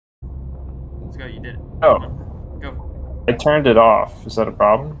Let's go. You did it. Oh. Go. I turned it off. Is that a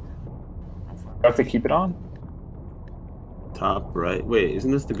problem? Do I have to keep it on? Top right. Wait,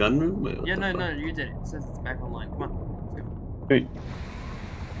 isn't this the gun room? Wait, Yeah, no, you did it. It says it's back online. Come on. Let's go. Wait.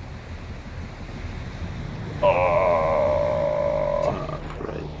 Oh. Top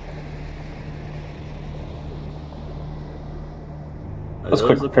right. Let's Those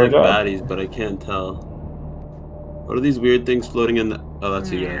quick look repair like job. baddies, but I can't tell. What are these weird things floating in the... Oh, that's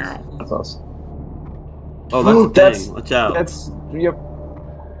you guys. That's us. Oh, that's the That's, thing. Watch out. That's, yep.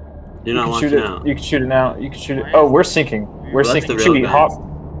 You're not shoot watching it. out. You can shoot it now. You can shoot it. Oh, we're sinking. We're Well, that's sinking. the real Shooty, bad. hop.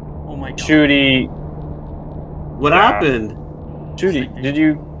 Oh my god. Shooty. What happened? Shooty, did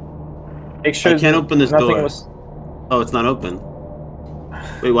you make sure I can't open this nothing door. was... Oh, it's not open.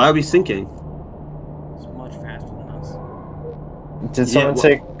 Wait, why are we sinking? It's much faster than us. Did someone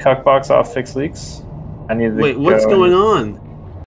take Cuckbox off fix leaks? I need to Wait, what's going on?